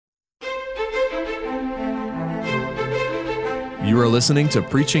You are listening to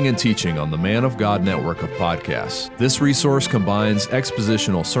Preaching and Teaching on the Man of God network of podcasts. This resource combines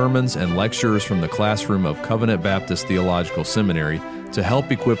expositional sermons and lectures from the classroom of Covenant Baptist Theological Seminary to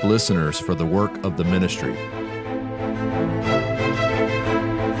help equip listeners for the work of the ministry.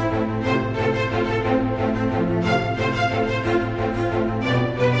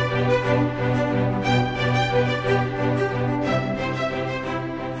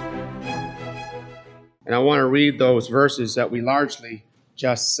 And I want to read those verses that we largely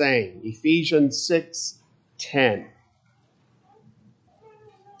just sang. Ephesians 6:10.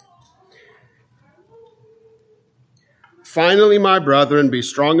 Finally, my brethren, be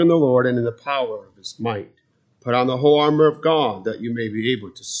strong in the Lord and in the power of his might. Put on the whole armor of God, that you may be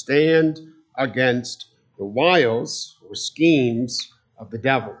able to stand against the wiles or schemes of the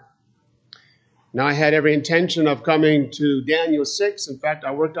devil. Now, I had every intention of coming to Daniel 6. In fact,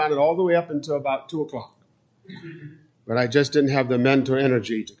 I worked on it all the way up until about 2 o'clock. But I just didn't have the mental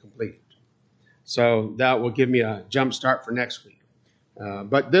energy to complete it. So that will give me a jump start for next week.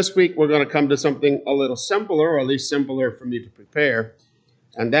 But this week, we're going to come to something a little simpler, or at least simpler for me to prepare.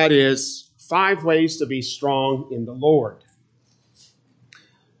 And that is 5 ways to be strong in the Lord.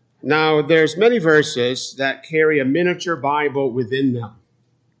 Now, there's many verses that carry a miniature Bible within them.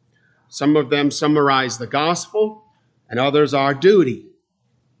 Some of them summarize the gospel, and others are duty.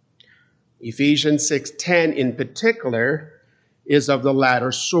 Ephesians 6:10 in particular is of the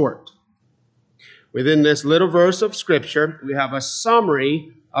latter sort. Within this little verse of Scripture, we have a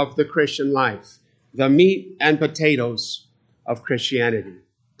summary of the Christian life, the meat and potatoes of Christianity,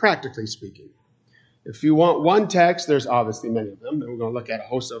 practically speaking. If you want one text, there's obviously many of them, and we're going to look at a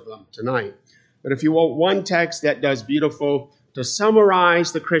host of them tonight. But if you want one text that does beautiful to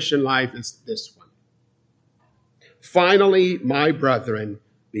summarize the Christian life, it's this one. Finally, my brethren,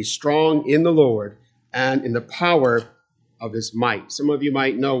 be strong in the Lord and in the power of his might. Some of you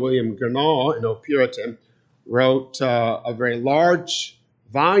might know William Gurnall, an old Puritan, wrote a very large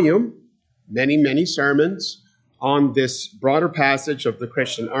volume, many sermons on this broader passage of the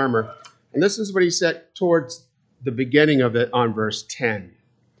Christian armor. And this is what he said towards the beginning of it on verse 10.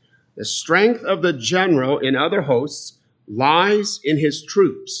 The strength of the general in other hosts lies in his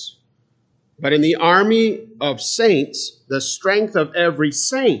troops. But in the army of saints, the strength of every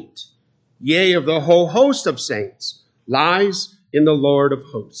saint, yea, of the whole host of saints, lies in the Lord of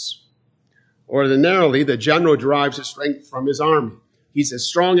hosts. Ordinarily, the general derives his strength from his army. He's as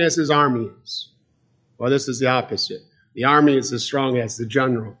strong as his army is. Well, this is the opposite. The army is as strong as the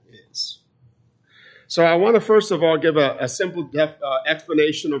general is. So I want to first of all give a simple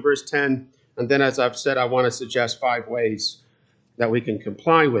explanation of verse 10. And then, as I've said, I want to suggest 5 ways that we can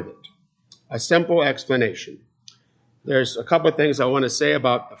comply with it. A simple explanation. There's a couple of things I want to say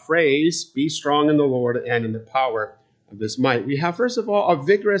about the phrase, be strong in the Lord and in the power of his might. We have, first of all, a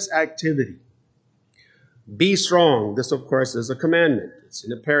vigorous activity. Be strong. This, of course, is a commandment. It's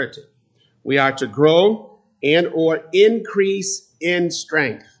an imperative. We are to grow and or increase in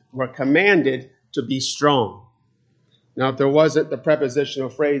strength. We're commanded to be strong. Now, if there wasn't the prepositional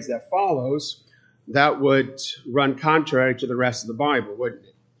phrase that follows, that would run contrary to the rest of the Bible, wouldn't it?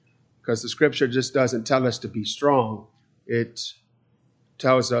 Because the Scripture just doesn't tell us to be strong. It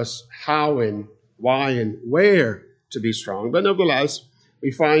tells us how and why and where to be strong. But nevertheless, we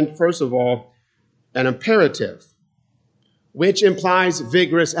find, first of all, an imperative, which implies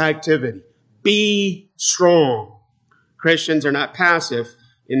vigorous activity. Be strong. Christians are not passive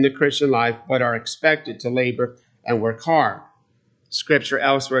in the Christian life, but are expected to labor and work hard. Scripture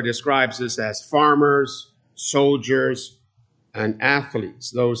elsewhere describes this as farmers, soldiers, and athletes.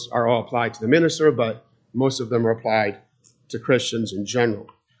 Those are all applied to the minister, but most of them are applied to Christians in general.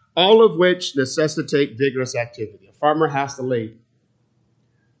 All of which necessitate vigorous activity. A farmer has to labor.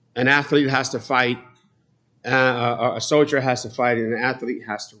 An athlete has to fight. A soldier has to fight, and an athlete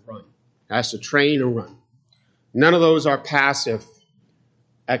has to run, has to train and run. None of those are passive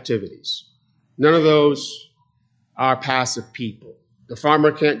activities. None of those are passive people. The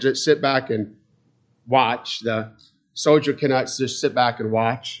farmer can't just sit back and watch. The soldier cannot just sit back and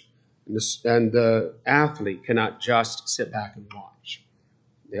watch. And the athlete cannot just sit back and watch.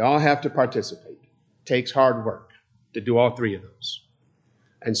 They all have to participate. It takes hard work to do all 3 of those.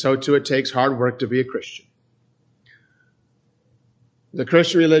 And so too, it takes hard work to be a Christian. The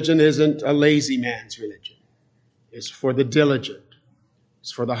Christian religion isn't a lazy man's religion. It's for the diligent.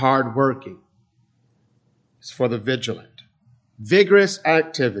 It's for the hardworking. It's for the vigilant. Vigorous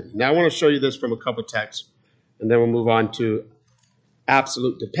activity. Now, I want to show you this from a couple texts, and then we'll move on to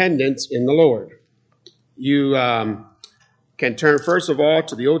absolute dependence in the Lord. You can turn, first of all,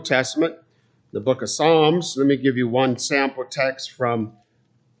 to the Old Testament, The book of Psalms. Let me give you one sample text from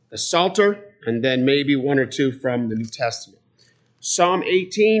the Psalter, and then maybe one or two from the New Testament. Psalm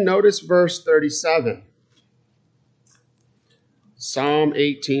 18, notice verse 37. Psalm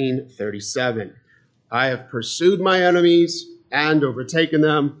 18, 37. I have pursued my enemies and overtaken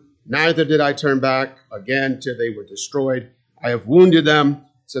them. Neither did I turn back again till they were destroyed. I have wounded them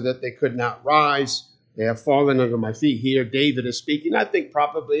so that they could not rise. They have fallen under my feet. Here, David is speaking, I think,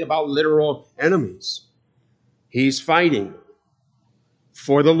 probably about literal enemies. He's fighting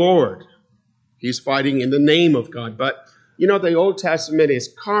for the Lord. He's fighting in the name of God. But, the Old Testament is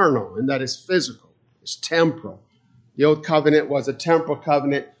carnal, and that is physical. It's temporal. The Old Covenant was a temporal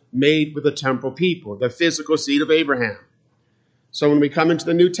covenant made with a temporal people, the physical seed of Abraham. So when we come into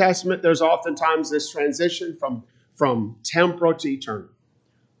the New Testament, there's oftentimes this transition from temporal to eternal.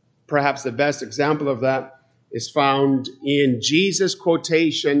 Perhaps the best example of that is found in Jesus'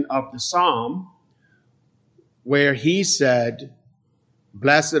 quotation of the Psalm, where he said,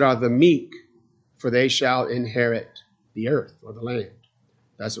 "Blessed are the meek, for they shall inherit the earth," or the land.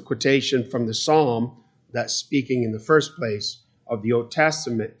 That's a quotation from the Psalm that's speaking in the first place of the Old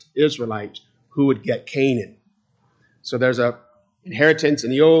Testament Israelite who would get Canaan. So there's a inheritance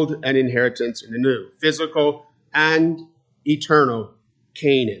in the old and inheritance in the new, physical and eternal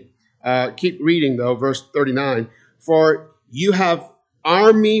Canaan. Keep reading, though, verse 39. For you have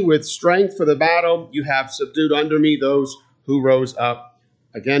armed me with strength for the battle. You have subdued under me those who rose up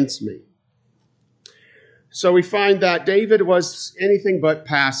against me. So we find that David was anything but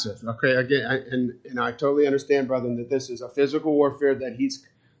passive. Okay, again, and I totally understand, brethren, that this is a physical warfare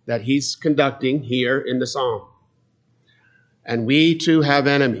that he's conducting here in the Psalm. And we too have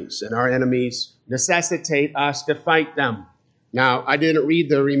enemies, and our enemies necessitate us to fight them. Now, I didn't read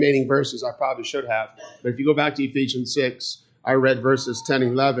the remaining verses. I probably should have. But if you go back to Ephesians 6, I read verses 10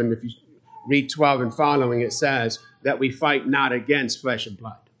 and 11. If you read 12 and following, it says that we fight not against flesh and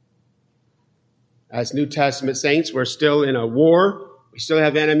blood. As New Testament saints, we're still in a war. We still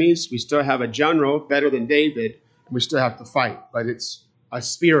have enemies. We still have a general better than David. And we still have to fight. But it's a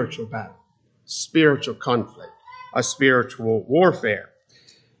spiritual battle, spiritual conflict, a spiritual warfare.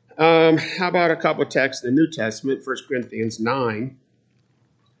 How about a couple of texts in the New Testament, 1 Corinthians 9.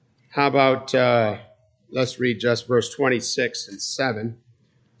 How about, let's read just verse 26 and 7.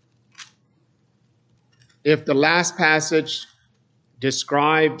 If the last passage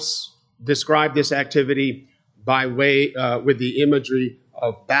described this activity by way, with the imagery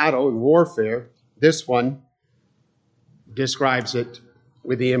of battle and warfare, this one describes it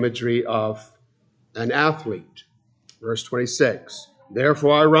with the imagery of an athlete. Verse 26.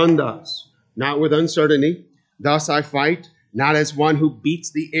 Therefore I run thus, not with uncertainty. Thus I fight, not as one who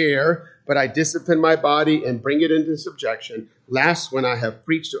beats the air, but I discipline my body and bring it into subjection, lest when I have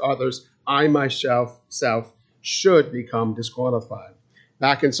preached to others, I myself should become disqualified.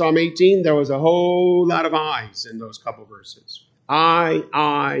 Back in Psalm 18, there was a whole lot of I's in those couple verses. I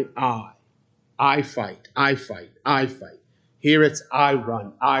fight, I fight, I fight. Here it's I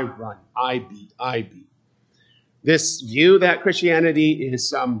run, I beat. This view that Christianity is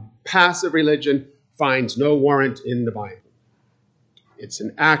some passive religion finds no warrant in the Bible. It's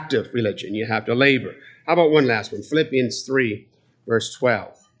an active religion. You have to labor. How about one last one? Philippians 3, verse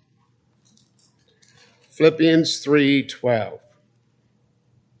 12. Philippians 3:12.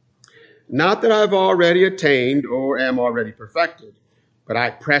 Not that I've already attained or am already perfected, but I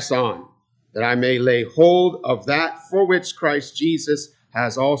press on, that I may lay hold of that for which Christ Jesus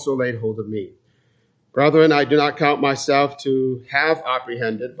has also laid hold of me. Brethren, I do not count myself to have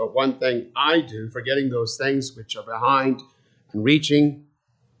apprehended, but one thing I do, forgetting those things which are behind and reaching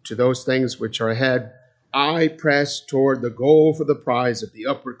to those things which are ahead, I press toward the goal for the prize of the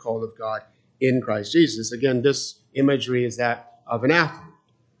upward call of God in Christ Jesus. Again, this imagery is that of an athlete.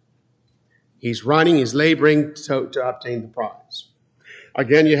 He's running, he's laboring to obtain the prize.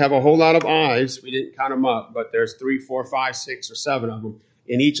 Again, you have a whole lot of I's. We didn't count them up, but there's 3, 4, 5, 6, or 7 of them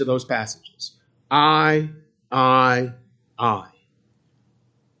in each of those passages. I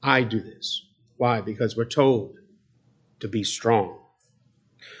do this. Why? Because we're told to be strong.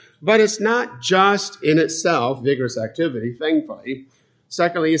 But it's not just in itself vigorous activity, thankfully.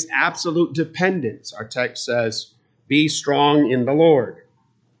 Secondly, it's absolute dependence. Our text says, be strong in the Lord.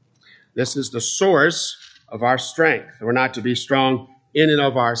 This is the source of our strength. We're not to be strong in and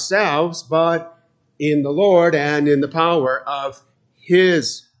of ourselves, but in the Lord and in the power of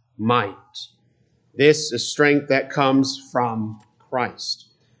His might. This is strength that comes from Christ.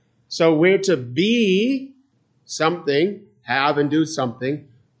 So we're to be something, have and do something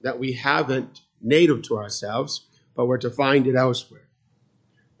that we haven't native to ourselves, but we're to find it elsewhere.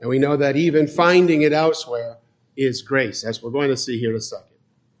 And we know that even finding it elsewhere is grace, as we're going to see here in a second.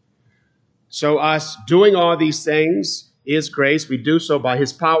 So us doing all these things is grace. We do so by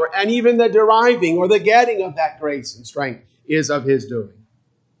his power, and even the deriving or the getting of that grace and strength is of his doing.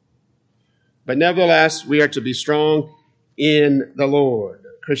 But nevertheless, we are to be strong in the Lord.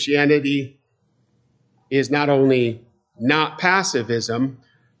 Christianity is not only not passivism,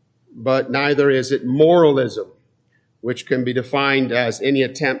 but neither is it moralism, which can be defined as any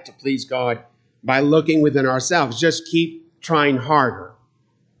attempt to please God by looking within ourselves. Just keep trying harder,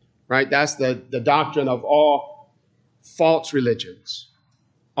 right? That's the doctrine of all false religions,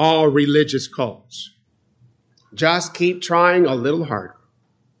 all religious cults. Just keep trying a little harder.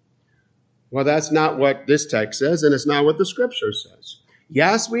 Well, that's not what this text says, and it's not what the scripture says.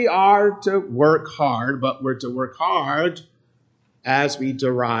 Yes, we are to work hard, but we're to work hard as we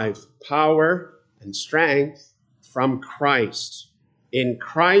derive power and strength from Christ. In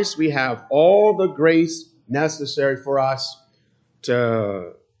Christ, we have all the grace necessary for us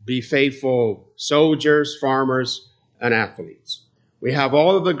to be faithful soldiers, farmers, and athletes. We have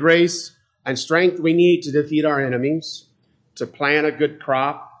all of the grace and strength we need to defeat our enemies, to plant a good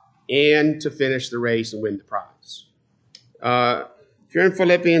crop, and to finish the race and win the prize. If you're in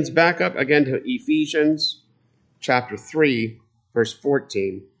Philippians, back up again to Ephesians chapter 3, verse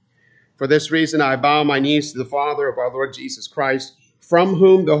 14. For this reason I bow my knees to the Father of our Lord Jesus Christ, from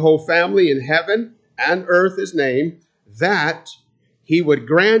whom the whole family in heaven and earth is named, that he would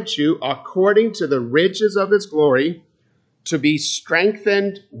grant you, according to the riches of his glory, to be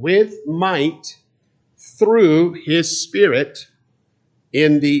strengthened with might through his Spirit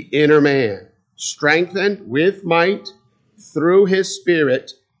in the inner man. Strengthened with might through his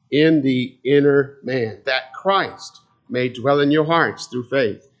Spirit in the inner man, that Christ may dwell in your hearts through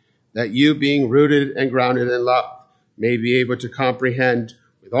faith, that you, being rooted and grounded in love, may be able to comprehend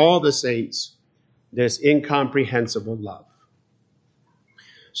with all the saints this incomprehensible love.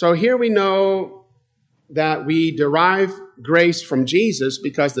 So here we know that we derive grace from Jesus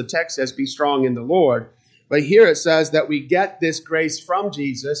because the text says, be strong in the Lord. But here it says that we get this grace from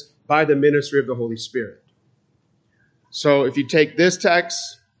Jesus by the ministry of the Holy Spirit. So if you take this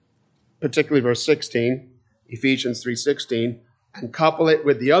text, particularly verse 16, Ephesians 3:16, and couple it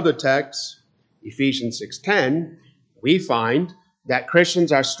with the other text, Ephesians 6:10, we find that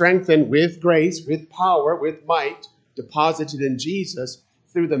Christians are strengthened with grace, with power, with might, deposited in Jesus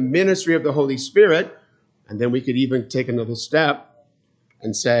through the ministry of the Holy Spirit. And then we could even take another step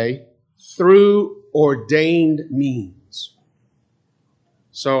and say, through ordained means.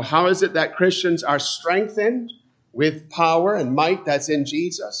 So how is it that Christians are strengthened with power and might that's in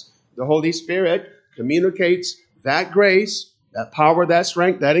Jesus? The Holy Spirit communicates that grace, that power, that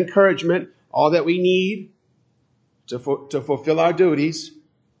strength, that encouragement, all that we need to fulfill our duties.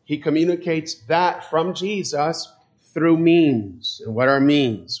 He communicates that from Jesus through means. And what are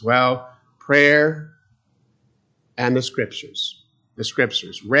means? Well, prayer and the scriptures. The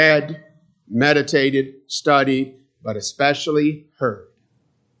scriptures read, meditated, studied, but especially heard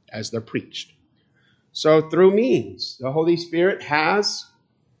as they're preached. So through means, the Holy Spirit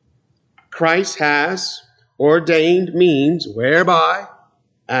Christ has ordained means whereby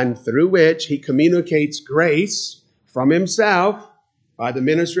and through which he communicates grace from himself by the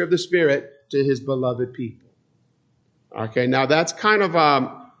ministry of the Spirit to his beloved people. Okay, now that's kind of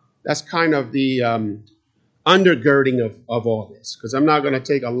the undergirding of all this, because I'm not going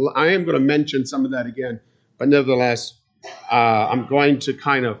to I am going to mention some of that again, but nevertheless, I'm going to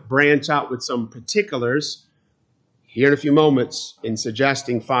kind of branch out with some particulars here in a few moments in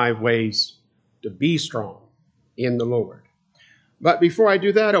suggesting 5 ways to be strong in the Lord. But before I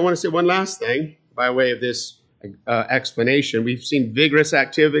do that, I want to say one last thing by way of this explanation. We've seen vigorous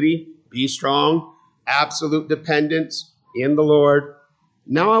activity, be strong, absolute dependence in the Lord.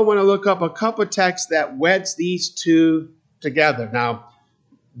 Now I want to look up a couple of texts that weds these two together. Now,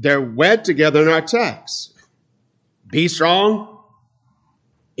 they're wed together in our text. Be strong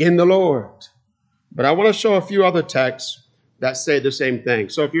in the Lord. But I want to show a few other texts that say the same thing.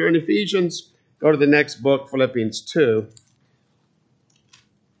 So if you're in Ephesians, go to the next book, Philippians 2,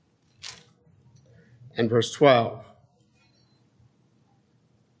 and verse 12.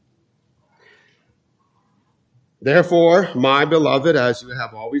 Therefore, my beloved, as you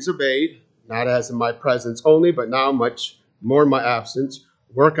have always obeyed, not as in my presence only, but now much more in my absence,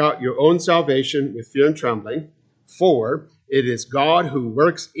 work out your own salvation with fear and trembling, for it is God who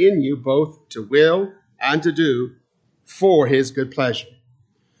works in you both to will and to do for his good pleasure.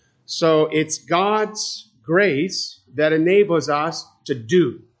 So it's God's grace that enables us to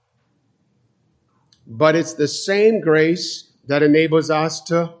do. But it's the same grace that enables us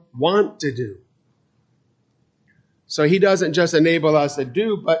to want to do. So he doesn't just enable us to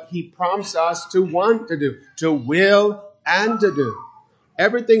do, but he prompts us to want to do, to will and to do.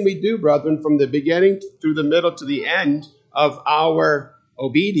 Everything we do, brethren, from the beginning through the middle to the end of our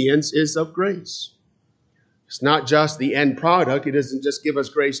obedience is of grace. It's not just the end product. He doesn't just give us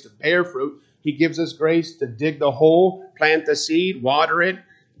grace to bear fruit. He gives us grace to dig the hole, plant the seed, water it,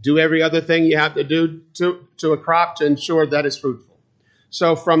 do every other thing you have to do to a crop to ensure that it's fruitful.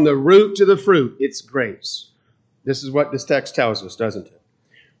 So from the root to the fruit, it's grace. This is what this text tells us, doesn't it?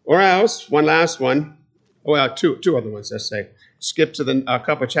 Or else, one last one. Well, two other ones, let's say. Skip to a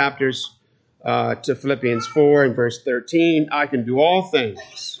couple chapters to Philippians 4 and verse 13. I can do all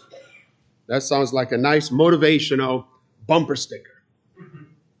things. That sounds like a nice motivational bumper sticker.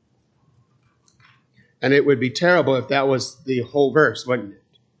 And it would be terrible if that was the whole verse, wouldn't it?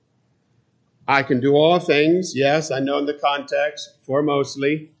 I can do all things. Yes, I know in the context,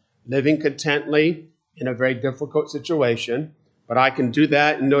 foremostly, living contently in a very difficult situation. But I can do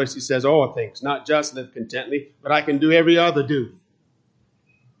that. And notice he says all things, not just live contently, but I can do every other duty.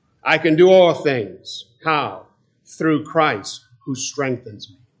 I can do all things. How? Through Christ who strengthens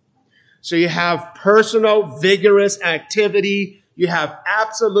me. So you have personal, vigorous activity. You have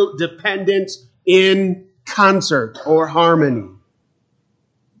absolute dependence in concert or harmony.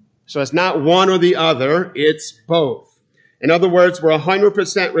 So it's not one or the other, it's both. In other words, we're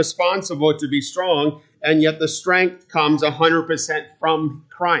 100% responsible to be strong, and yet the strength comes 100% from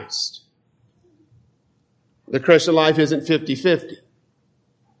Christ. The Christian life isn't 50-50.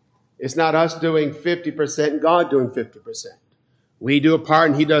 It's not us doing 50% and God doing 50%. We do a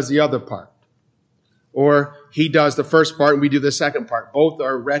part and he does the other part. Or he does the first part and we do the second part. Both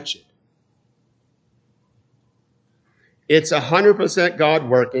are wretched. It's 100% God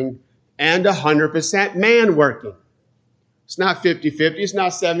working and 100% man working. It's not 50-50. It's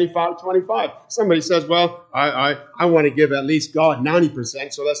not 75-25. Somebody says, well, I want to give at least God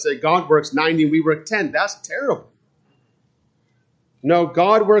 90%. So let's say God works 90 and we work 10. That's terrible. No,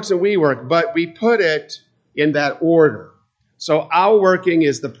 God works and we work, but we put it in that order. So our working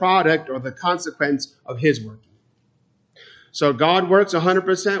is the product or the consequence of his working. So God works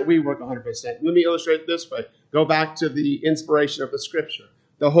 100%, we work 100%. Let me illustrate it this way. Go back to the inspiration of the scripture.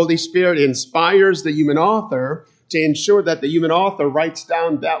 The Holy Spirit inspires the human author to ensure that the human author writes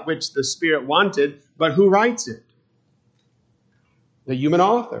down that which the Spirit wanted, but who writes it? The human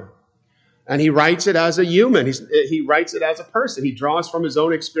author. And he writes it as a human. He writes it as a person. He draws from his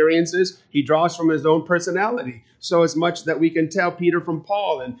own experiences. He draws from his own personality. So as much that we can tell Peter from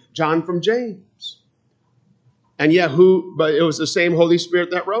Paul and John from James. And yet but it was the same Holy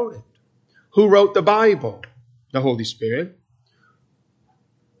Spirit that wrote it. Who wrote the Bible? The Holy Spirit.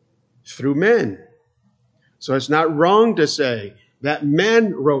 Through men. So it's not wrong to say that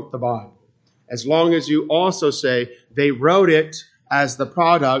men wrote the Bible, as long as you also say they wrote it as the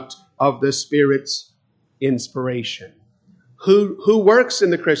product of the Spirit's inspiration. Who works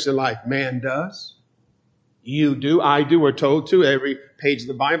in the Christian life? Man does. You do. I do. We're told to. Every page of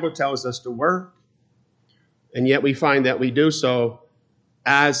the Bible tells us to work. And yet we find that we do so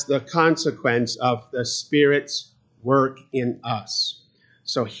as the consequence of the Spirit's work in us.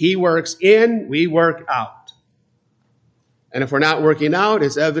 So he works in, we work out. And if we're not working out,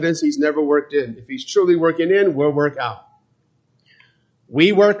 it's evidence he's never worked in. If he's truly working in, we'll work out.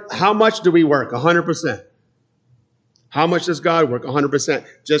 We work, how much do we work? 100%. How much does God work? 100%.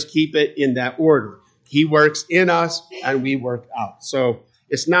 Just keep it in that order. He works in us and we work out. So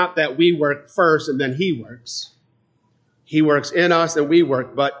it's not that we work first and then he works. He works in us and we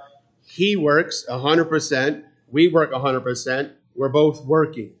work, but he works 100%. We work 100%. We're both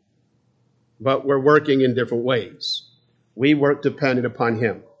working, but we're working in different ways. We work dependent upon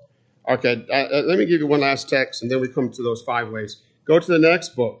him. Okay, let me give you one last text and then we come to those 5 ways. Go to the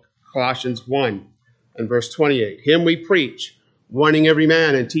next book, Colossians 1 and verse 28. Him we preach, warning every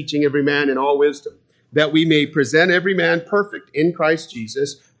man and teaching every man in all wisdom, that we may present every man perfect in Christ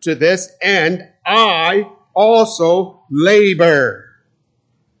Jesus. To this end, I also labor,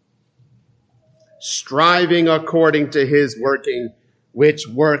 striving according to his working, which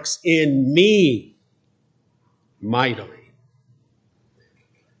works in me mightily.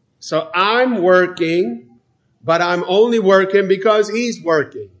 So I'm working, but I'm only working because he's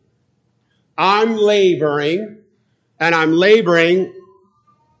working. I'm laboring, and I'm laboring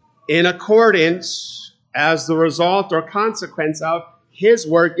in accordance as the result or consequence of his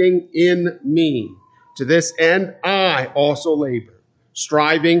working in me. To this end, I also labor,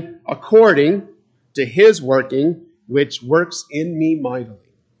 striving according to his working, which works in me mightily.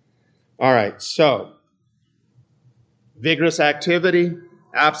 All right, so vigorous activity,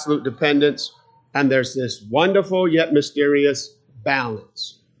 absolute dependence, and there's this wonderful yet mysterious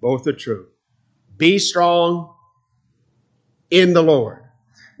balance. Both are true. Be strong in the Lord.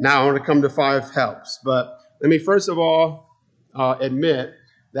 Now I want to come to 5 helps, but let me first of all admit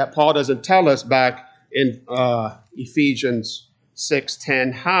that Paul doesn't tell us back in Ephesians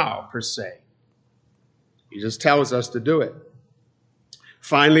 6:10 how, per se. He just tells us to do it.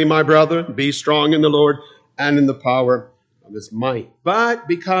 Finally, my brother, be strong in the Lord and in the power of his might. But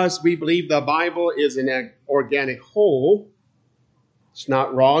because we believe the Bible is an organic whole, it's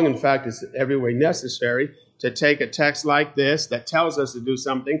not wrong. In fact, it's every way necessary to take a text like this that tells us to do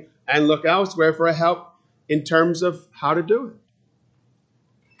something and look elsewhere for help in terms of how to do it.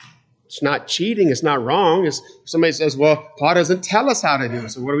 It's not cheating. It's not wrong. If somebody says, well, Paul doesn't tell us how to do it,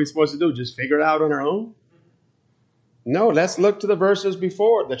 so what are we supposed to do? Just figure it out on our own? No, let's look to the verses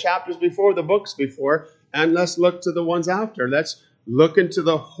before, the chapters before, the books before, and let's look to the ones after. Let's look into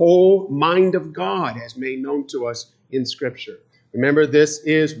the whole mind of God as made known to us in Scripture. Remember, this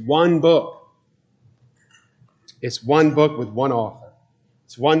is one book. It's one book with one author.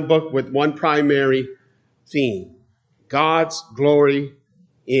 It's one book with one primary theme: God's glory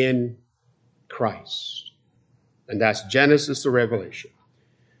in Christ. And that's Genesis to Revelation.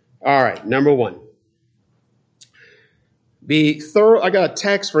 All right, number 1. Be thorough. I got a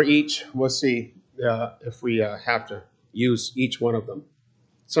text for each. We'll see if we have to use each one of them.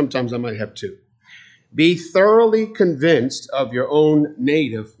 Sometimes I might have 2. Be thoroughly convinced of your own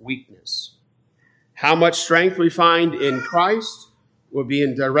native weakness. How much strength we find in Christ will be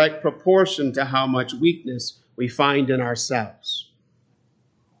in direct proportion to how much weakness we find in ourselves.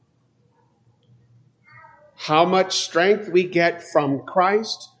 How much strength we get from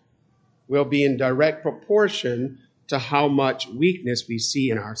Christ will be in direct proportion to how much weakness we see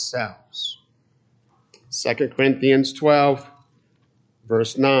in ourselves. 2 Corinthians 12,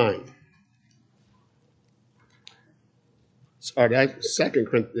 verse 9. Sorry, did I say 2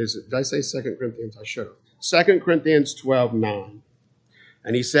 Corinthians? I should have. 2 Corinthians 12, 9.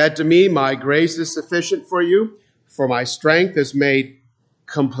 And he said to me, my grace is sufficient for you, for my strength is made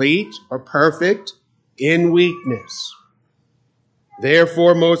complete or perfect in weakness.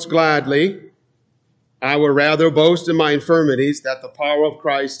 Therefore, most gladly, I will rather boast in my infirmities, that the power of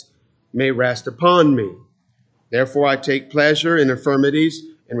Christ may rest upon me. Therefore, I take pleasure in infirmities,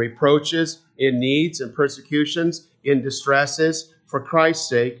 in reproaches, in needs, in persecutions, in distresses, for Christ's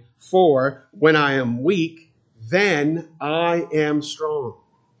sake. For when I am weak, then I am strong.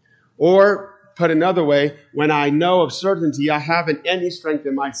 Or, put another way, when I know of certainty I haven't any strength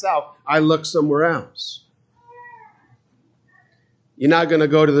in myself, I look somewhere else. You're not going to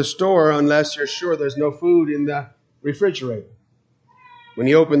go to the store unless you're sure there's no food in the refrigerator. When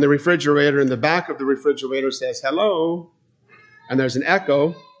you open the refrigerator and the back of the refrigerator says hello, and there's an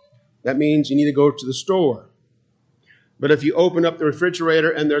echo, that means you need to go to the store. But if you open up the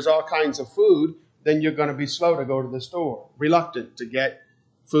refrigerator and there's all kinds of food, then you're going to be slow to go to the store, reluctant to get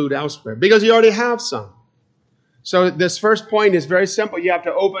food elsewhere, because you already have some. So this first point is very simple. You have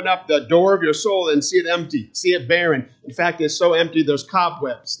to open up the door of your soul and see it empty, see it barren. In fact, it's so empty, there's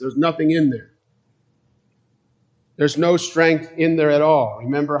cobwebs. There's nothing in there. There's no strength in there at all.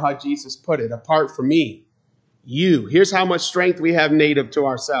 Remember how Jesus put it, apart from me, you. Here's how much strength we have native to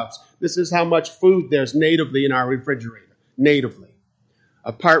ourselves. This is how much food there's natively in our refrigerator, natively.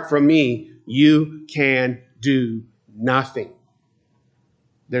 Apart from me, you can do nothing.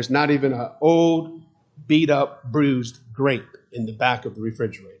 There's not even an old, beat up, bruised grape in the back of the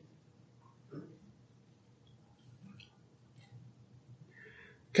refrigerator.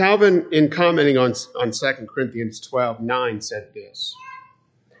 Calvin, in commenting on 2 Corinthians 12:9, said this: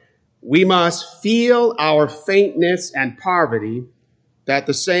 we must feel our faintness and poverty, that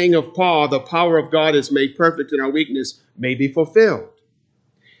the saying of Paul, the power of God is made perfect in our weakness, may be fulfilled.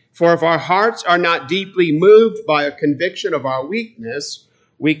 For if our hearts are not deeply moved by a conviction of our weakness,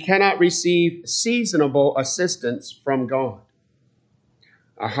 we cannot receive seasonable assistance from God.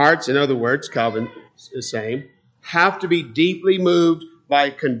 Our hearts, in other words, Calvin is saying, have to be deeply moved by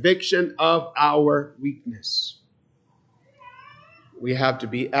conviction of our weakness. We have to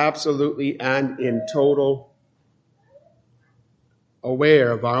be absolutely and in total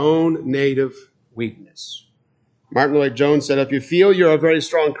aware of our own native weakness. Martin Lloyd-Jones said, if you feel you're a very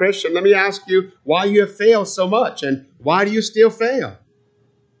strong Christian, let me ask you why you have failed so much, and why do you still fail?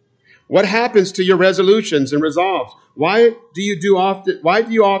 What happens to your resolutions and resolves? Why do you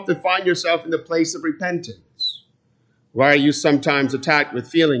often find yourself in the place of repentance? Why are you sometimes attacked with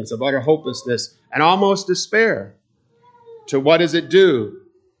feelings of utter hopelessness and almost despair? To what is it due?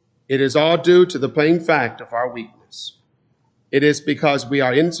 It is all due to the plain fact of our weakness. It is because we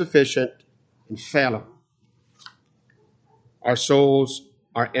are insufficient and fallible. Our souls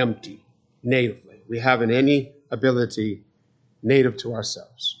are empty natively. We haven't any ability native to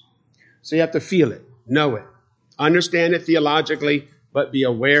ourselves. So you have to feel it, know it, understand it theologically, but be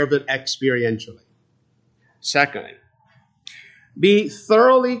aware of it experientially. Secondly, be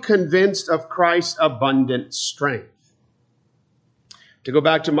thoroughly convinced of Christ's abundant strength. To go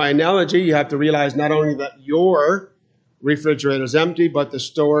back to my analogy, you have to realize not only that your refrigerator is empty, but the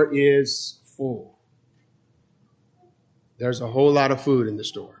store is full. There's a whole lot of food in the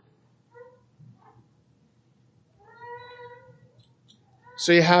store.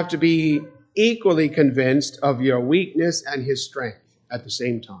 So you have to be equally convinced of your weakness and his strength at the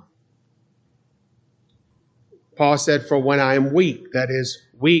same time. Paul said, for when I am weak, that is,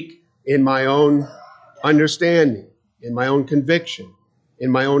 weak in my own understanding, in my own conviction,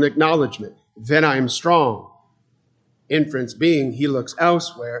 in my own acknowledgement, then I am strong. Inference being, he looks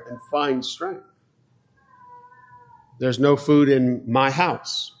elsewhere and finds strength. There's no food in my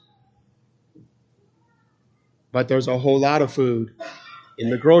house, but there's a whole lot of food in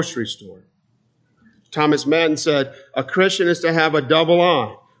the grocery store. Thomas Manton said, a Christian is to have a double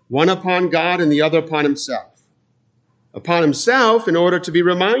eye, one upon God and the other upon himself. Upon himself in order to be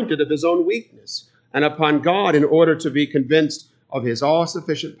reminded of his own weakness, and upon God in order to be convinced of his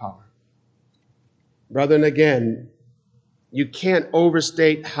all-sufficient power. Brethren, again, you can't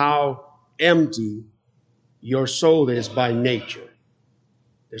overstate how empty your soul is by nature.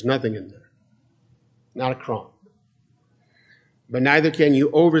 There's nothing in there. Not a crumb. But neither can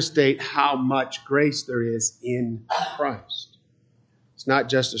you overstate how much grace there is in Christ. It's not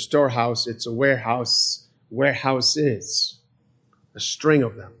just a storehouse, it's a warehouse. Warehouses, a string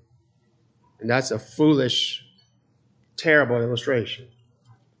of them. And that's a foolish, terrible illustration,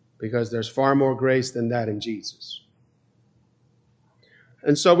 because there's far more grace than that in Jesus.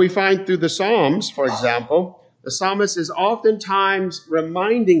 And so we find through the Psalms, for example, the psalmist is oftentimes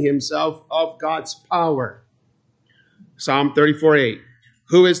reminding himself of God's power. Psalm 34:8,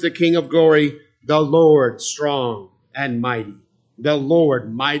 who is the King of glory? The Lord strong and mighty. The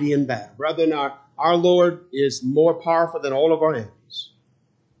Lord mighty in battle. Brethren, our Lord is more powerful than all of our enemies.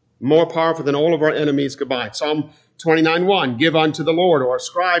 More powerful than all of our enemies combined. Psalm 29:1, give unto the Lord, or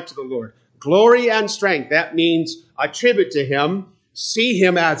ascribe to the Lord glory and strength. That means attribute to him, see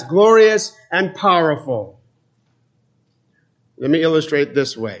him as glorious and powerful. Let me illustrate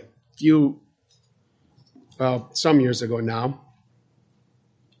this way. Some years ago now,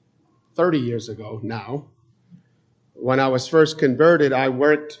 30 years ago now, when I was first converted, I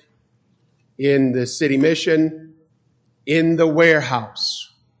worked in the city mission, in the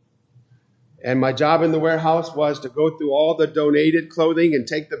warehouse. And my job in the warehouse was to go through all the donated clothing and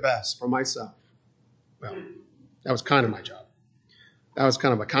take the best for myself. Well, that was kind of my job. That was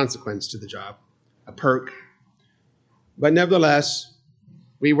kind of a consequence to the job, a perk. But nevertheless,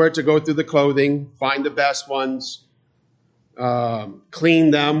 we were to go through the clothing, find the best ones, clean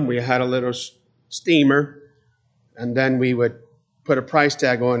them. We had a little steamer, and then we would put a price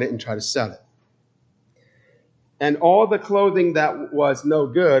tag on it and try to sell it. And all the clothing that was no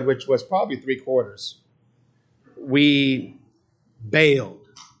good, which was probably 3/4, we baled.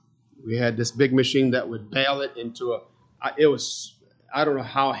 We had this big machine that would bale it into I don't know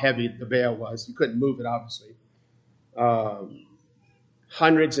how heavy the bale was. You couldn't move it, obviously.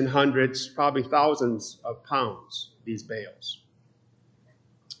 Hundreds and hundreds, probably thousands of pounds, these bales.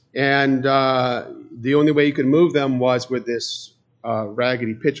 And the only way you could move them was with this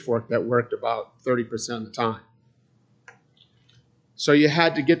raggedy pitchfork that worked about 30% of the time. So you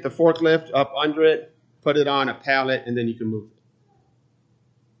had to get the forklift up under it, put it on a pallet, and then you can move it.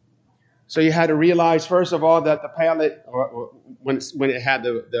 So you had to realize, first of all, that the pallet, or when it had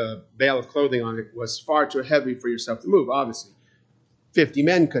the bale of clothing on it, was far too heavy for yourself to move, obviously. 50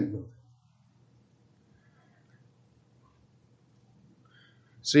 men couldn't move it.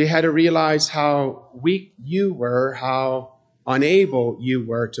 So you had to realize how weak you were, how unable you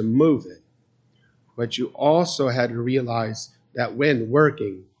were to move it. But you also had to realize that when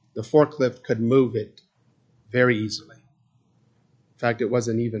working, the forklift could move it very easily. In fact, it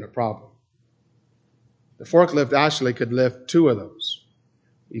wasn't even a problem. The forklift actually could lift 2 of those.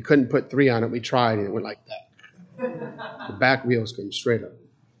 You couldn't put 3 on it. We tried, and it went like that. The back wheels came straight up.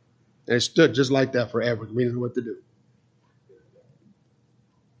 And it stood just like that forever. We didn't know what to do.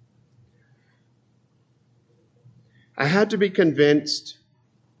 I had to be convinced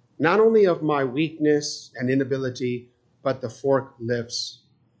not only of my weakness and inability, but the forklift's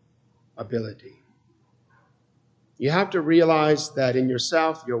ability. You have to realize that in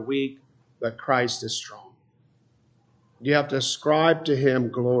yourself you're weak, but Christ is strong. You have to ascribe to him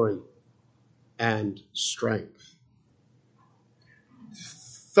glory and strength.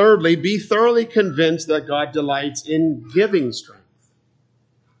 Thirdly, be thoroughly convinced that God delights in giving strength.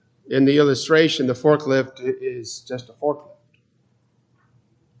 In the illustration, the forklift is just a forklift.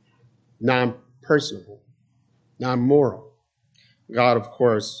 Non-personable, non-moral. God, of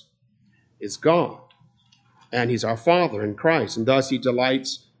course, is God, and he's our Father in Christ, and thus he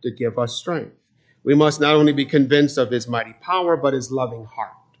delights to give us strength. We must not only be convinced of his mighty power, but his loving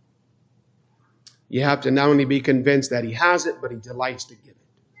heart. You have to not only be convinced that he has it, but he delights to give it.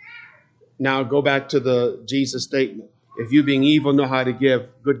 Now go back to the Jesus statement. If you being evil know how to give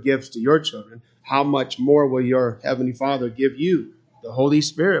good gifts to your children, how much more will your heavenly Father give you the Holy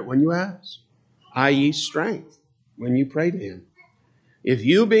Spirit when you ask, i.e. strength, when you pray to him. If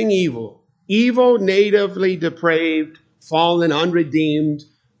you being evil, natively depraved, fallen, unredeemed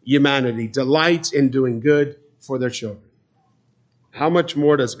humanity delights in doing good for their children, how much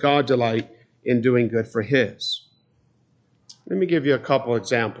more does God delight in doing good for his? Let me give you a couple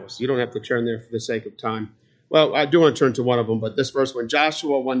examples. You don't have to turn there for the sake of time. Well, I do want to turn to one of them, but this first one,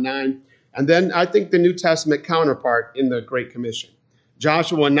 Joshua 1:9, and then I think the New Testament counterpart in the Great Commission.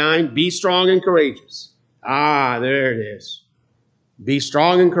 Joshua 9, be strong and courageous. There it is. Be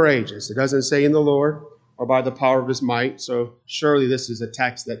strong and courageous. It doesn't say in the Lord or by the power of his might, so surely this is a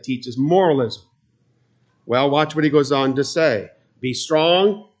text that teaches moralism. Well, watch what he goes on to say. Be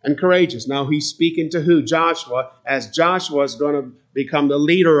strong and courageous. Now he's speaking to who? Joshua, as Joshua is going to become the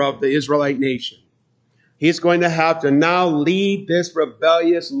leader of the Israelite nation. He's going to have to now lead this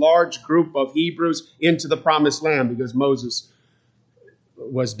rebellious large group of Hebrews into the promised land because Moses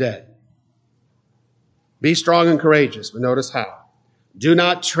was dead. Be strong and courageous, but notice how. Do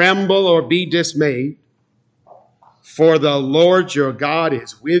not tremble or be dismayed, for the Lord your God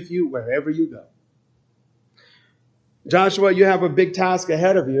is with you wherever you go. Joshua, you have a big task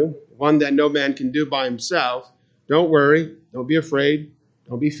ahead of you, one that no man can do by himself. Don't worry. Don't be afraid.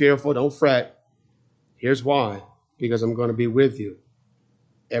 Don't be fearful. Don't fret. Here's why. Because I'm going to be with you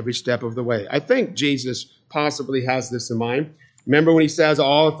every step of the way. I think Jesus possibly has this in mind. Remember when he says,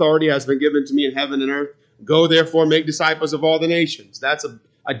 all authority has been given to me in heaven and earth. Go therefore make disciples of all the nations. That's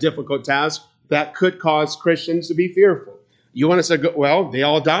a difficult task that could cause Christians to be fearful. You want us to go, well, they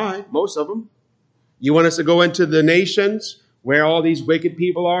all died, most of them. You want us to go into the nations where all these wicked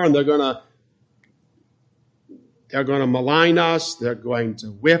people are, and they're going to malign us, they're going to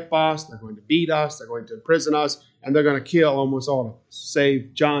whip us, they're going to beat us, they're going to imprison us, and they're going to kill almost all of us,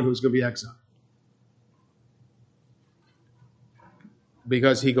 save John, who's going to be exiled.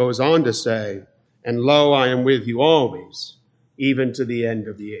 Because he goes on to say, and lo, I am with you always, even to the end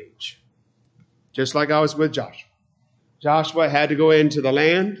of the age. Just like I was with Joshua. Joshua had to go into the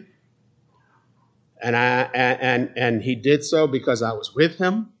land, and he did so because I was with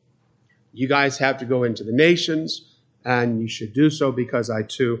him. You guys have to go into the nations, and you should do so because I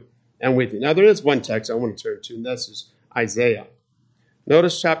too am with you. Now, there is one text I want to turn to, and this is Isaiah.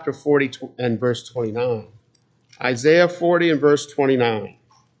 Notice chapter 40 and verse 29. Isaiah 40 and verse 29.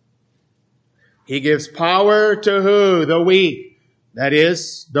 He gives power to who? The weak. That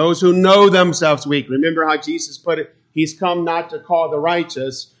is, those who know themselves weak. Remember how Jesus put it? He's come not to call the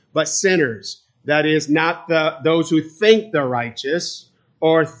righteous, but sinners. That is, not those who think they're righteous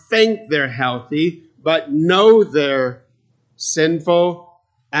or think they're healthy, but know they're sinful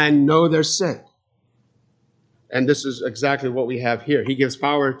and know they're sick. And this is exactly what we have here. He gives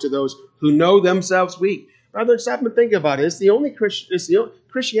power to those who know themselves weak. Brother, stop and think about it.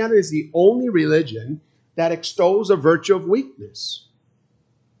 Christianity is the only religion that extols a virtue of weakness,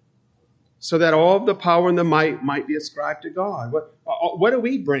 so that all of the power and the might be ascribed to God. What do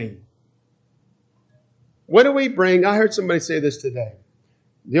we bring? What do we bring? I heard somebody say this today.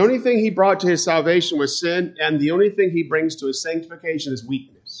 The only thing he brought to his salvation was sin, and the only thing he brings to his sanctification is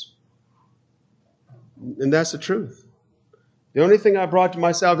weakness. And that's the truth. The only thing I brought to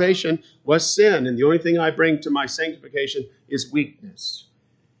my salvation was sin, and the only thing I bring to my sanctification is weakness.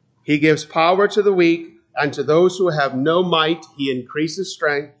 He gives power to the weak, and to those who have no might, he increases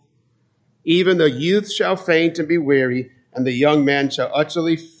strength. Even the youth shall faint and be weary, and the young man shall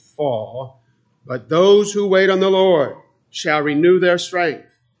utterly fall. But those who wait on the Lord shall renew their strength.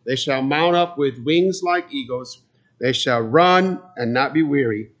 They shall mount up with wings like eagles. They shall run and not be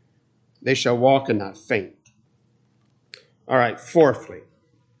weary. They shall walk and not faint. All right, fourthly,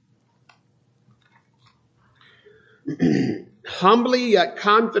 humbly yet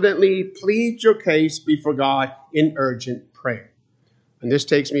confidently plead your case before God in urgent prayer. And this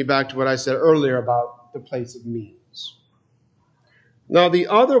takes me back to what I said earlier about the place of means. Now, the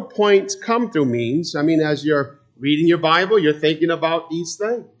other points come through means. I mean, as you're reading your Bible, you're thinking about these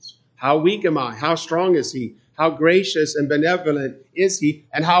things. How weak am I? How strong is he? How gracious and benevolent is he?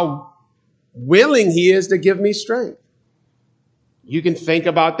 And how willing he is to give me strength. You can think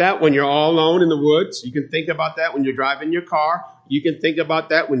about that when you're all alone in the woods. You can think about that when you're driving your car. You can think about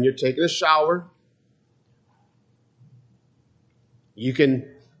that when you're taking a shower. You can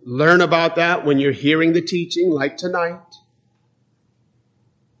learn about that when you're hearing the teaching, like tonight.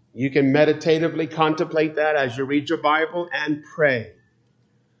 You can meditatively contemplate that as you read your Bible and pray.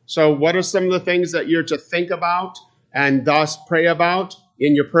 So what are some of the things that you're to think about and thus pray about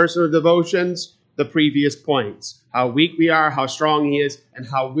in your personal devotions? The previous points. How weak we are, how strong he is, and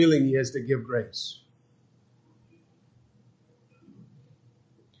how willing he is to give grace.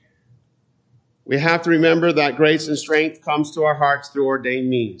 We have to remember that grace and strength comes to our hearts through ordained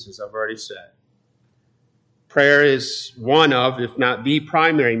means, as I've already said. Prayer is one of, if not the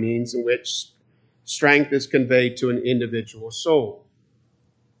primary means in which strength is conveyed to an individual soul.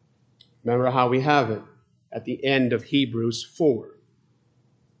 Remember how we have it at the end of Hebrews 4.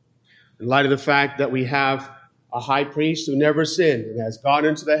 In light of the fact that we have a high priest who never sinned and has gone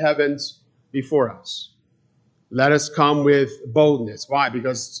into the heavens before us, let us come with boldness. Why?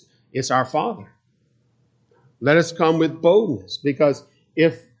 Because it's our Father. Let us come with boldness, because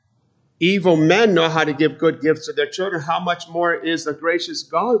if evil men know how to give good gifts to their children, how much more is the gracious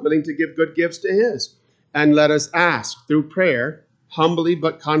God willing to give good gifts to his? And let us ask through prayer, humbly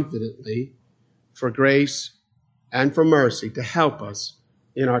but confidently, for grace and for mercy to help us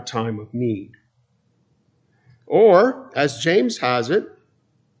in our time of need. Or, as James has it,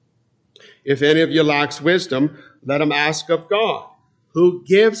 if any of you lacks wisdom, let him ask of God, who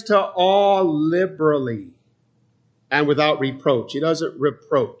gives to all liberally and without reproach. He doesn't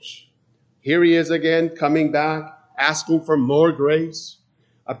reproach. Here he is again, coming back, asking for more grace.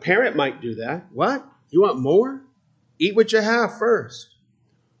 A parent might do that. What? You want more? Eat what you have first.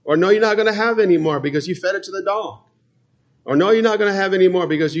 Or no, you're not going to have any more because you fed it to the dog. Or no, you're not going to have any more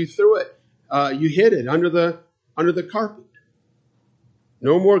because you threw it, you hid it under the carpet.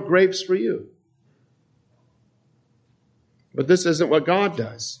 No more grapes for you. But this isn't what God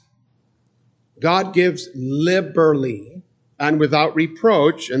does. God gives liberally and without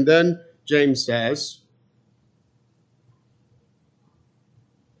reproach. And then James says,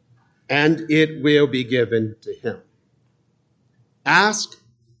 and it will be given to him. Ask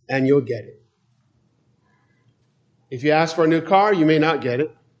and you'll get it. If you ask for a new car, you may not get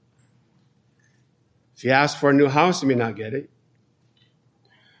it. If you ask for a new house, you may not get it.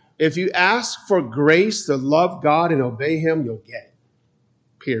 If you ask for grace to love God and obey him, you'll get it.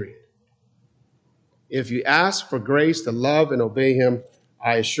 Period. If you ask for grace to love and obey him,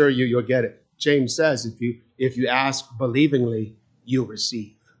 I assure you, you'll get it. James says, if you ask believingly, you'll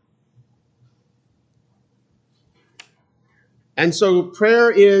receive. And so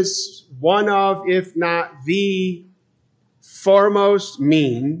prayer is one of, if not the foremost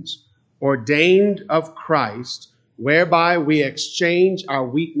means ordained of Christ, whereby we exchange our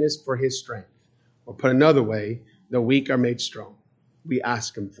weakness for his strength. Or put another way, the weak are made strong. We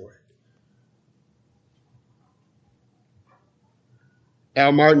ask him for it.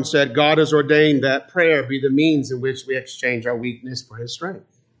 Al Martin said, God has ordained that prayer be the means in which we exchange our weakness for his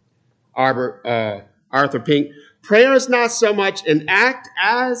strength. Arthur Pink, prayer is not so much an act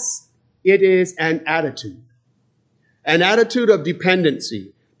as it is an attitude. An attitude of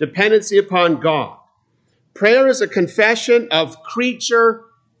dependency upon God. Prayer is a confession of creature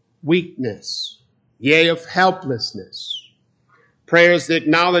weakness, yea, of helplessness. Prayer is the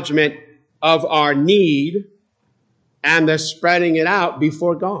acknowledgement of our need and the spreading it out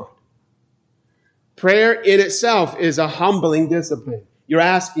before God. Prayer in itself is a humbling discipline. You're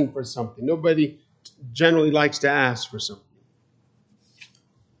asking for something. Nobody generally likes to ask for something.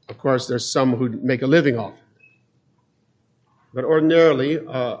 Of course, there's some who make a living off it. But ordinarily,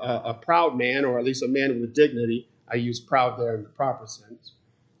 a proud man, or at least a man with dignity, I use proud there in the proper sense,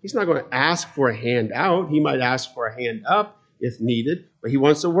 he's not going to ask for a hand out. He might ask for a hand up if needed, but he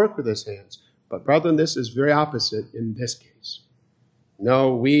wants to work with his hands. But brethren, this is very opposite in this case.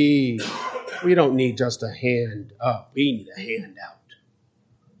 No, we don't need just a hand up. We need a hand out.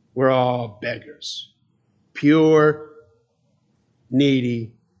 We're all beggars. Pure,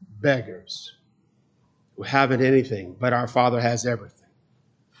 needy beggars who haven't anything, but our Father has everything.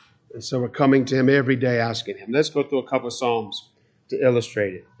 And so we're coming to him every day asking him. Let's go through a couple of Psalms to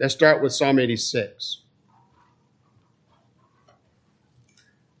illustrate it. Let's start with Psalm 86.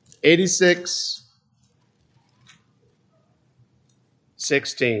 86,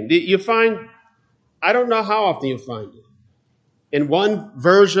 16. You find, I don't know how often you find it, In one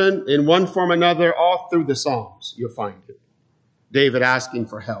version, in one form or another, all through the Psalms, you'll find it. David asking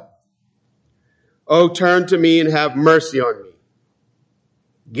for help. Oh, turn to me and have mercy on me.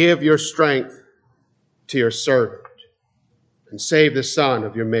 Give your strength to your servant and save the son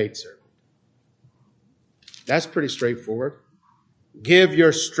of your maidservant. That's pretty straightforward. Give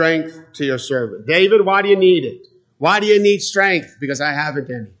your strength to your servant. David, why do you need it? Why do you need strength? Because I haven't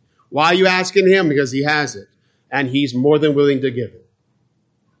any. Why are you asking him? Because he has it. And he's more than willing to give it.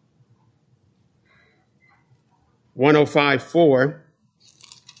 105:4.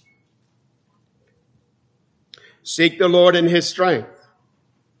 Seek the Lord in his strength.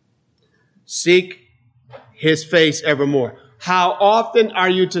 Seek his face evermore. How often are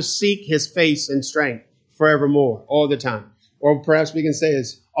you to seek his face and strength? Forevermore, all the time. Or perhaps we can say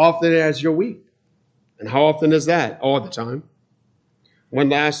as often as you're weak. And how often is that? All the time. One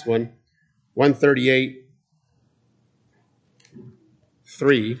last one,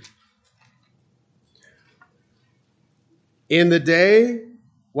 138:3. In the day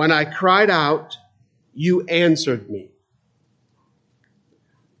when I cried out, you answered me.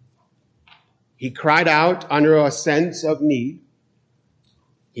 He cried out under a sense of need.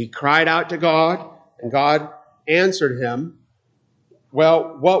 He cried out to God, and God answered him.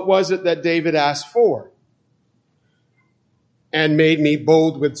 Well, what was it that David asked for? And made me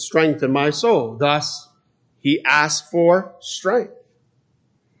bold with strength in my soul. Thus, he asked for strength.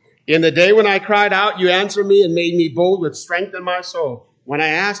 In the day when I cried out, you answered me and made me bold with strength in my soul. When I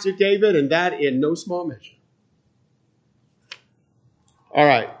asked you, David, and that in no small measure. All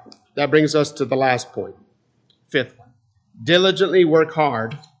right, that brings us to the last point. Fifth one. Diligently work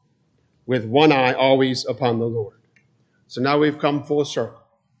hard with one eye always upon the Lord. So now we've come full circle.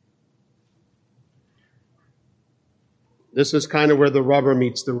 This is kind of where the rubber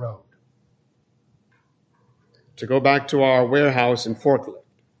meets the road. To go back to our warehouse and forklift.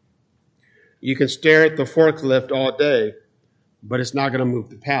 You can stare at the forklift all day, but it's not going to move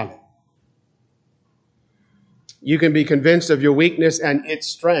the pallet. You can be convinced of your weakness and its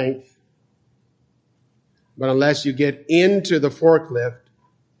strength, but unless you get into the forklift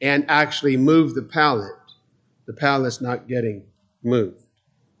and actually move the pallet's not getting moved.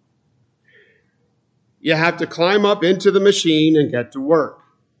 You have to climb up into the machine and get to work,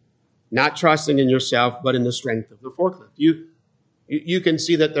 not trusting in yourself, but in the strength of the forklift. You can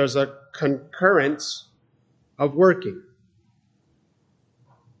see that there's a concurrence of working.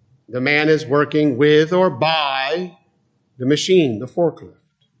 The man is working with or by the machine, the forklift.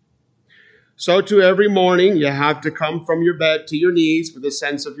 So too every morning you have to come from your bed to your knees with a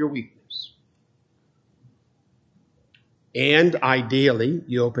sense of your weakness. And ideally,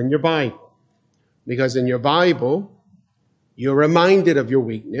 you open your Bible. Because in your Bible, you're reminded of your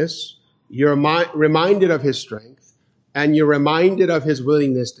weakness, you're reminded of his strength, and you're reminded of his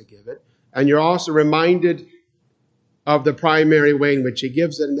willingness to give it, and you're also reminded of the primary way in which he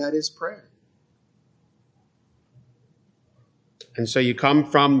gives it, and that is prayer. And so you come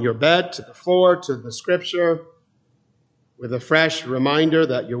from your bed to the floor, to the scripture, with a fresh reminder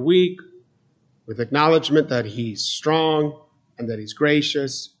that you're weak, with acknowledgement that he's strong and that he's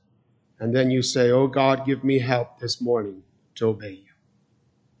gracious. And then you say, oh God, give me help this morning to obey you.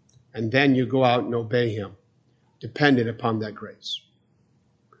 And then you go out and obey him, dependent upon that grace.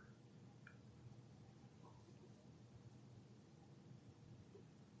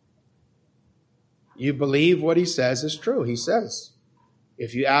 You believe what he says is true. He says,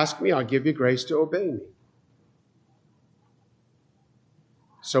 if you ask me, I'll give you grace to obey me.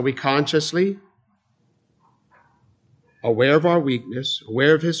 So we consciously, aware of our weakness,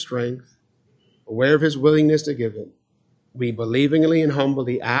 aware of his strength, aware of his willingness to give it, we believingly and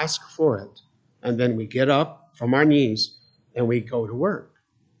humbly ask for it, and then we get up from our knees and we go to work.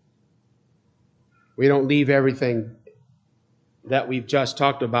 We don't leave everything that we've just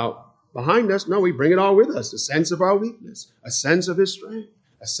talked about behind us. No, we bring it all with us. A sense of our weakness, a sense of his strength,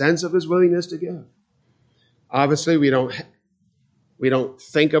 a sense of his willingness to give. Obviously, we don't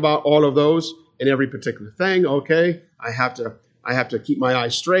think about all of those in every particular thing. Okay, I have to keep my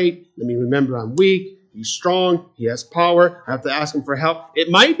eyes straight. Let me remember I'm weak. He's strong. He has power. I have to ask him for help. It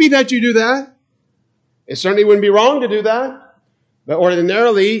might be that you do that. It certainly wouldn't be wrong to do that. But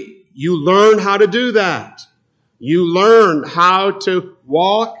ordinarily, you learn how to do that. You learn how to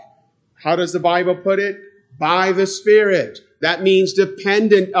walk. How does the Bible put it? By the Spirit. That means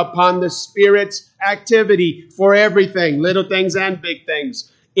dependent upon the Spirit's activity for everything, little things and big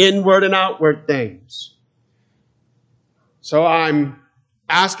things, inward and outward things. So I'm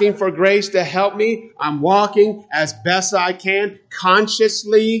asking for grace to help me. I'm walking as best I can,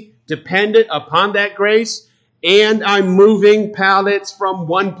 consciously dependent upon that grace. And I'm moving pallets from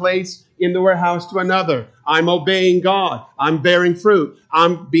one place in the warehouse to another. I'm obeying God. I'm bearing fruit.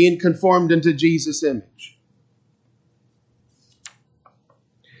 I'm being conformed into Jesus' image.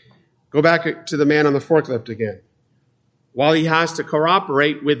 Go back to the man on the forklift again. While he has to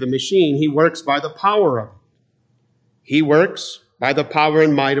cooperate with the machine, he works by the power of it. He works by the power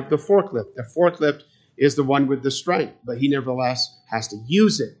and might of the forklift. The forklift is the one with the strength, but he nevertheless has to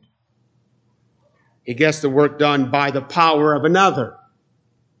use it. He gets the work done by the power of another.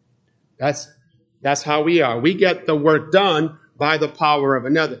 That's how we are. We get the work done by the power of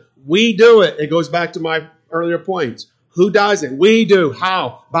another. We do it. It goes back to my earlier points. Who does it? We do.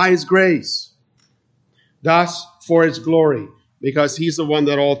 How? By his grace. Thus, for his glory, because he's the one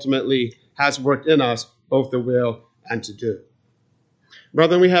that ultimately has worked in us both the will and to do.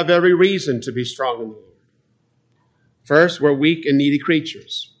 Brethren, we have every reason to be strong in the Lord. First, we're weak and needy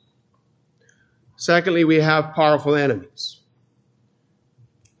creatures. Secondly, we have powerful enemies.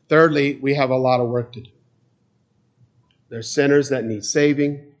 Thirdly, we have a lot of work to do. There's sinners that need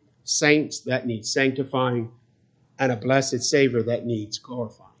saving, saints that need sanctifying, and a blessed Savior that needs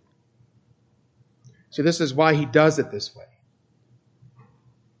glorifying. So this is why he does it this way.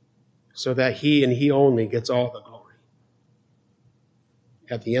 So that he and he only gets all the glory.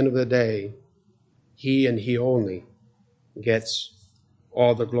 At the end of the day, he and he only gets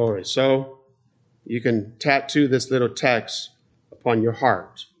all the glory. So you can tattoo this little text upon your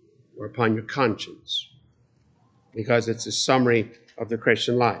heart or upon your conscience, because it's a summary of the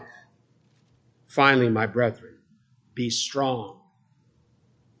Christian life. Finally, my brethren, be strong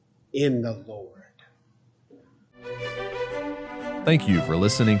in the Lord. Thank you for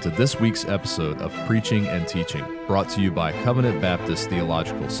listening to this week's episode of Preaching and Teaching, brought to you by Covenant Baptist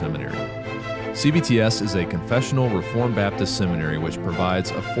Theological Seminary. CBTS is a confessional Reformed Baptist seminary which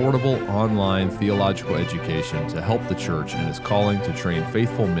provides affordable online theological education to help the church in its calling to train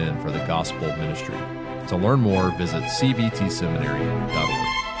faithful men for the gospel ministry. To learn more, visit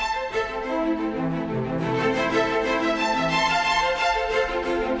cbtseminary.org.